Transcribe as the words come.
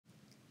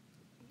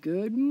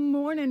Good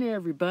morning,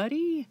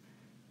 everybody.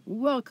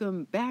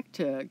 Welcome back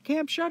to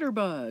Camp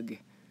Shutterbug,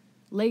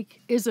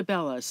 Lake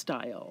Isabella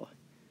style.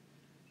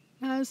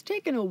 I was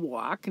taking a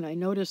walk and I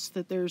noticed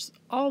that there's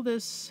all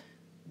this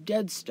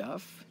dead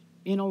stuff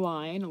in a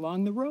line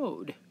along the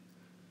road.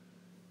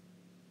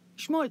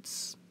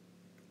 Schmutz.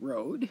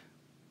 Road.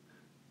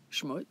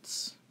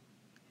 Schmutz.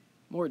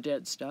 More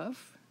dead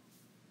stuff.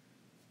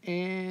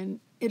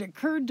 And it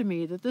occurred to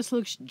me that this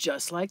looks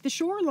just like the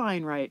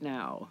shoreline right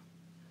now.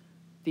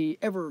 The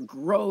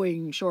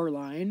ever-growing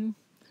shoreline,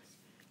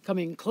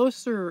 coming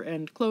closer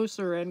and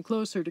closer and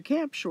closer to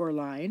Camp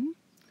Shoreline.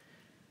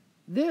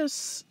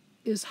 This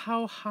is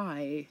how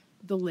high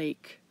the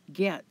lake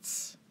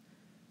gets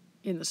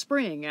in the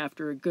spring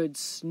after a good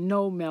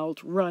snow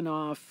melt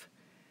runoff.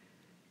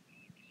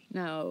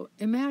 Now,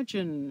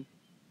 imagine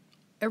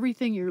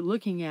everything you're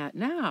looking at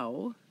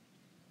now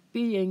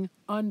being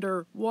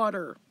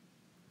underwater.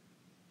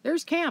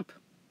 There's camp,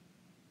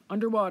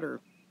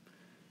 underwater.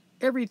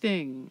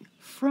 Everything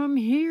from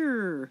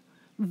here,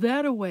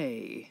 that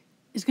away,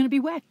 is going to be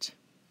wet.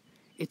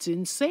 It's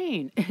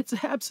insane.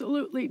 It's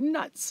absolutely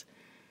nuts.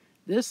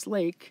 This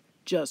lake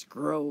just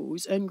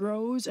grows and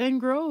grows and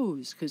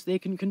grows because they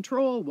can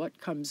control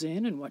what comes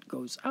in and what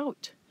goes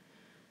out.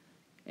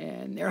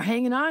 And they're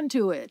hanging on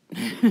to it.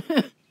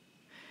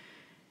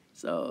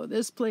 So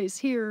this place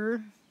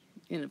here,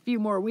 in a few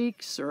more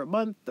weeks or a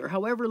month or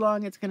however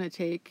long it's going to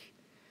take,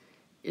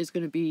 is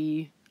going to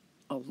be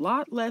a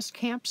lot less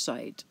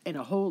campsite and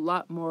a whole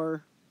lot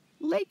more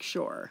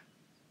lakeshore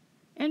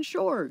and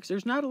shore, because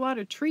there's not a lot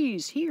of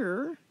trees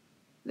here.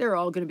 They're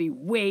all going to be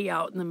way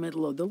out in the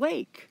middle of the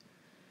lake.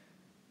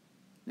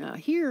 Now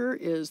here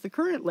is the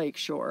current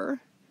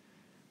lakeshore.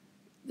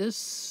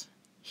 This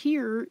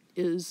here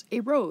is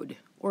a road,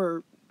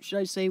 or should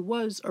I say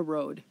was a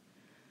road.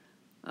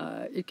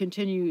 It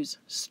continues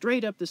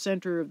straight up the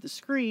center of the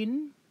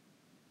screen.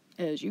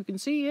 As you can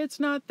see, it's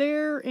not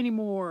there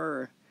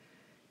anymore.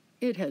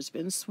 It has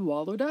been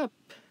swallowed up,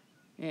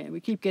 and we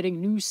keep getting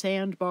new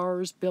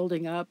sandbars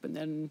building up, and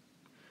then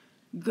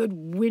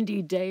good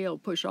windy day will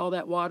push all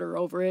that water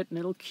over it, and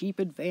it'll keep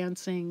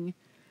advancing.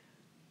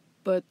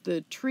 But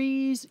the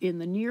trees in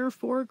the near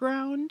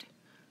foreground,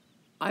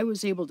 I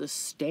was able to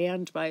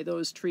stand by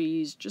those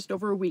trees just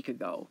over a week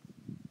ago.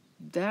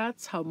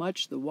 That's how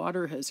much the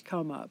water has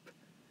come up.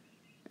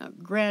 Now,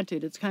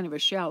 granted, it's kind of a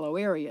shallow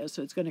area,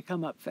 so it's going to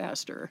come up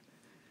faster,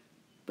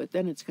 but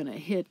then it's going to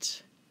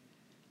hit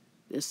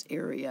this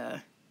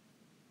area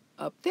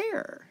up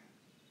there,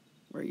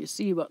 where you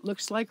see what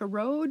looks like a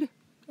road.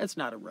 That's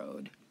not a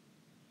road.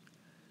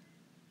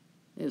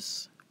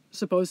 This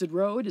supposed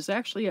road is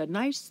actually a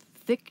nice,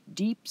 thick,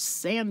 deep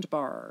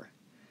sandbar.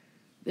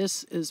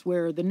 This is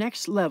where the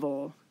next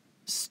level,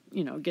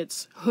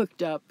 gets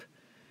hooked up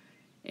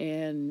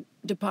and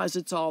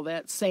deposits all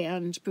that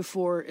sand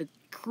before it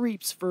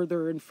creeps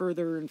further and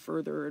further and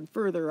further and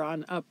further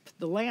on up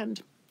the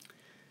land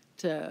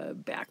to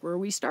back where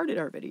we started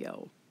our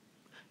video.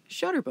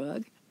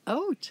 Shutterbug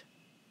out.